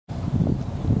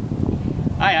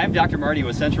Hi, I'm Dr. Marty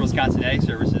with Central Wisconsin Ag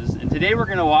Services, and today we're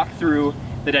going to walk through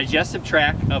the digestive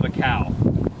tract of a cow.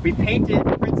 We painted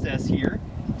Princess here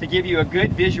to give you a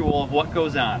good visual of what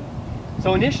goes on.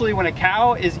 So initially, when a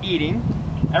cow is eating,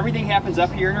 everything happens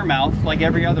up here in her mouth like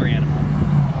every other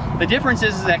animal. The difference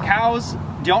is that cows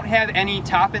don't have any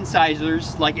top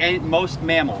incisors like most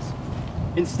mammals.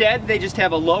 Instead, they just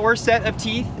have a lower set of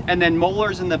teeth and then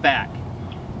molars in the back.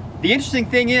 The interesting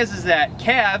thing is that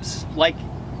calves, like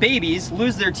babies,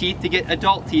 lose their teeth to get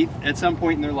adult teeth at some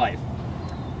point in their life.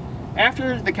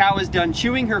 After the cow is done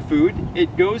chewing her food,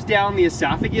 it goes down the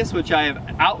esophagus, which I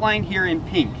have outlined here in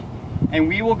pink. And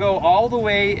we will go all the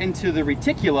way into the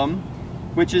reticulum,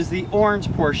 which is the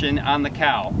orange portion on the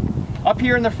cow. Up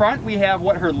here in the front, we have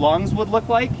what her lungs would look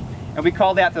like, and we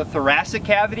call that the thoracic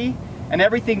cavity. And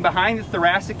everything behind the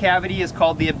thoracic cavity is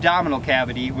called the abdominal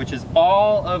cavity, which is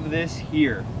all of this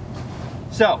here.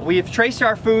 So we have traced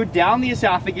our food down the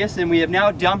esophagus and we have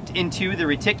now dumped into the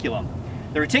reticulum.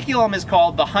 The reticulum is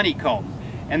called the honeycomb,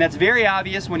 and that's very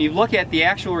obvious when you look at the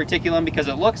actual reticulum because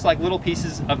it looks like little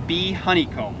pieces of bee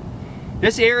honeycomb.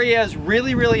 This area is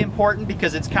really important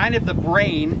because it's kind of the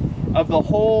brain of the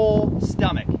whole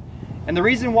stomach. And the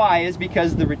reason why is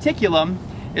because the reticulum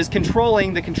is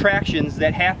controlling the contractions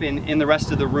that happen in the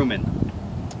rest of the rumen.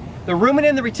 The rumen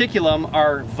and the reticulum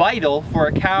are vital for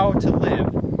a cow to live,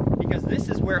 because this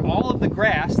is where all of the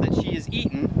grass that she has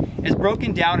eaten is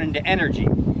broken down into energy.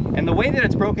 And the way that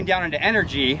it's broken down into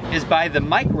energy is by the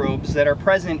microbes that are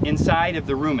present inside of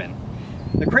the rumen.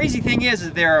 The crazy thing is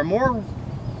that there are more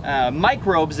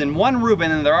microbes in one rumen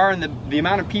than there are in the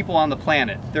amount of people on the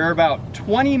planet. There are about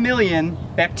 20 million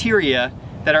bacteria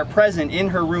that are present in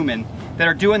her rumen that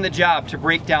are doing the job to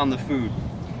break down the food.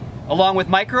 Along with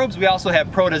microbes, we also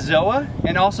have protozoa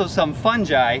and also some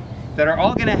fungi that are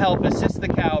all going to help assist the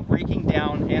cow breaking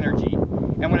down energy.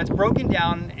 And when it's broken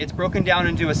down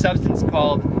into a substance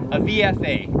called a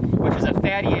VFA, which is a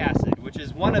fatty acid, which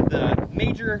is one of the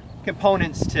major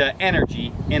components to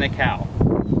energy in a cow.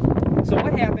 So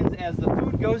what happens as the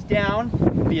food goes down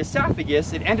the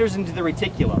esophagus, it enters into the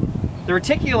reticulum. The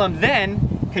reticulum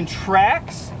then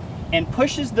contracts and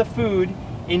pushes the food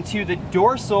into the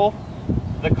caudodorsal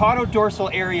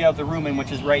area of the rumen,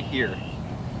 which is right here.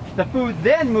 The food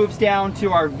then moves down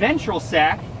to our ventral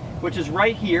sac, which is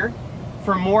right here,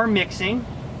 for more mixing,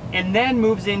 and then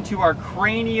moves into our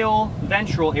cranial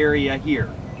ventral area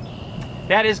here.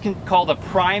 That is called a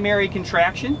primary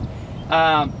contraction.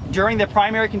 During the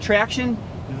primary contraction,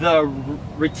 the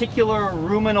reticular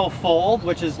ruminal fold,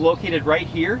 which is located right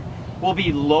here, will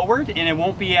be lowered and it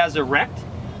won't be as erect,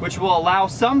 which will allow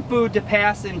some food to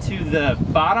pass into the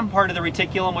bottom part of the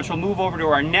reticulum, which will move over to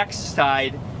our next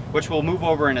side, which we'll move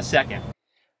over in a second.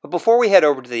 But before we head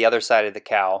over to the other side of the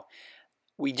cow,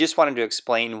 we just wanted to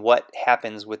explain what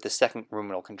happens with the second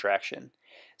ruminal contraction.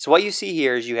 So what you see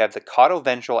here is you have the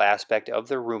caudoventral aspect of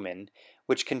the rumen,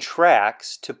 which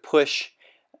contracts to push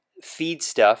feed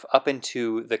stuff up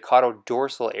into the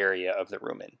caudodorsal area of the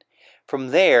rumen. From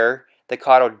there, the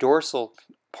caudodorsal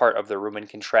part of the rumen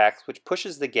contracts, which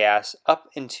pushes the gas up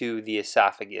into the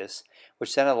esophagus,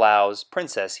 which then allows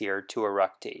Princess here to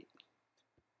eructate.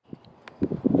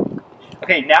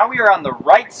 Okay, now we are on the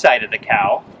right side of the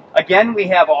cow. Again, we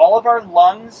have all of our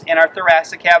lungs and our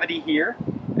thoracic cavity here,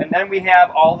 and then we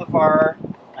have all of our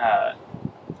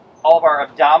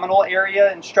abdominal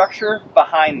area and structure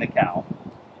behind the cow.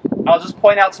 I'll just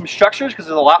point out some structures because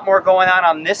there's a lot more going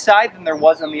on this side than there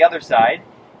was on the other side.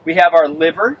 We have our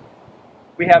liver,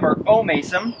 we have our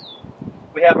omasum,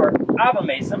 we have our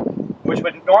abomasum, which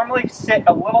would normally sit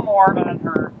a little more on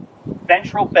her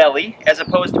ventral belly as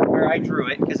opposed to where I drew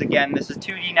it, because again, this is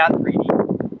 2D, not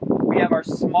 3D. We have our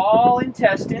small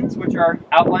intestines, which are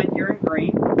outlined here in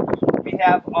green. We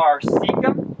have our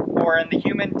cecum, or in the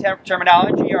human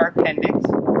terminology, our appendix.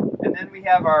 And then we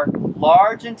have our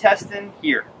large intestine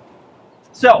here.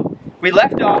 So, we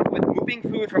left off with moving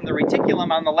food from the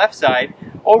reticulum on the left side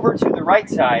over to the right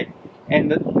side,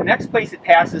 and the next place it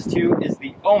passes to is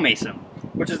the omasum,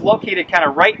 which is located kind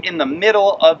of right in the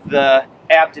middle of the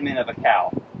abdomen of a cow.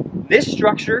 This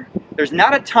structure, there's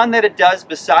not a ton that it does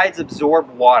besides absorb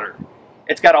water.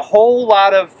 It's got a whole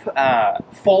lot of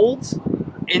folds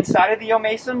inside of the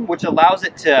omasum, which allows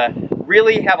it to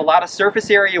really have a lot of surface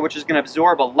area, which is going to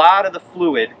absorb a lot of the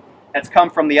fluid that's come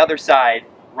from the other side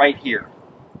right here.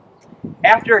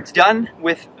 After it's done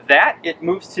with that, it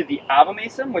moves to the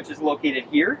abomasum, which is located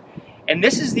here, and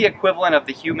this is the equivalent of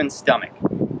the human stomach.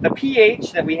 The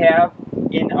pH that we have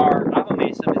in our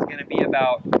abomasum is going to be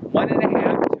about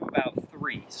 1.5 to about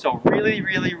 3, so really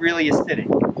acidic.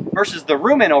 Versus the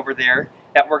rumen over there,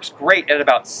 that works great at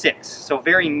about 6, so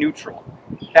very neutral.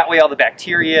 That way all the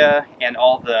bacteria and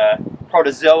all the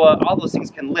protozoa, all those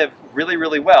things can live really,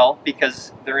 really well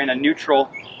because they're in a neutral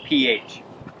pH.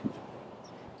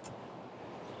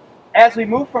 As we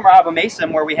move from our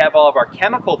abomasum, where we have all of our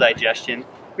chemical digestion,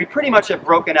 we pretty much have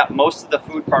broken up most of the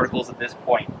food particles at this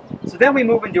point. So then we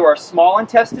move into our small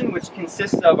intestine, which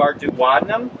consists of our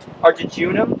duodenum, our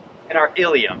jejunum, and our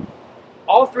ileum.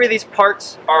 All three of these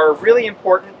parts are really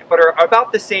important, but are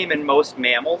about the same in most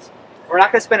mammals. We're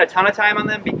not going to spend a ton of time on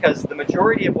them because the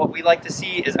majority of what we like to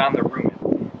see is on the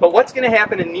rumen. But what's going to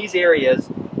happen in these areas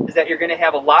is that you're going to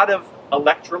have a lot of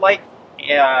electrolyte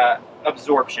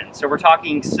absorption. So we're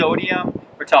talking sodium,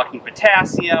 we're talking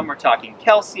potassium, we're talking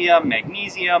calcium,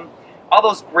 magnesium, all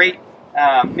those great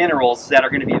minerals that are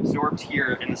going to be absorbed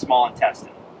here in the small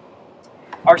intestine.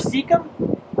 Our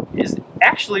cecum is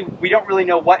actually, we don't really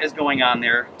know what is going on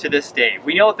there to this day.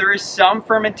 We know that there is some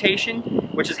fermentation,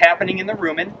 which is happening in the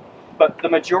rumen, but the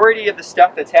majority of the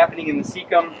stuff that's happening in the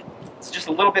cecum, it's just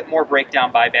a little bit more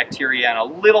breakdown by bacteria and a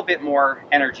little bit more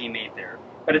energy made there.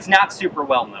 But it's not super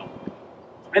well known.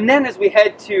 And then as we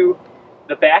head to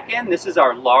the back end, this is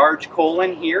our large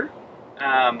colon here.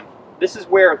 This is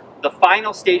where the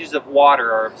final stages of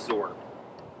water are absorbed.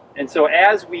 And so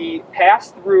as we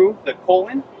pass through the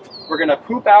colon, we're going to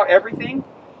poop out everything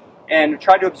and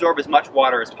try to absorb as much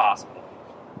water as possible.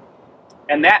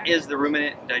 And that is the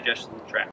ruminant digestion tract.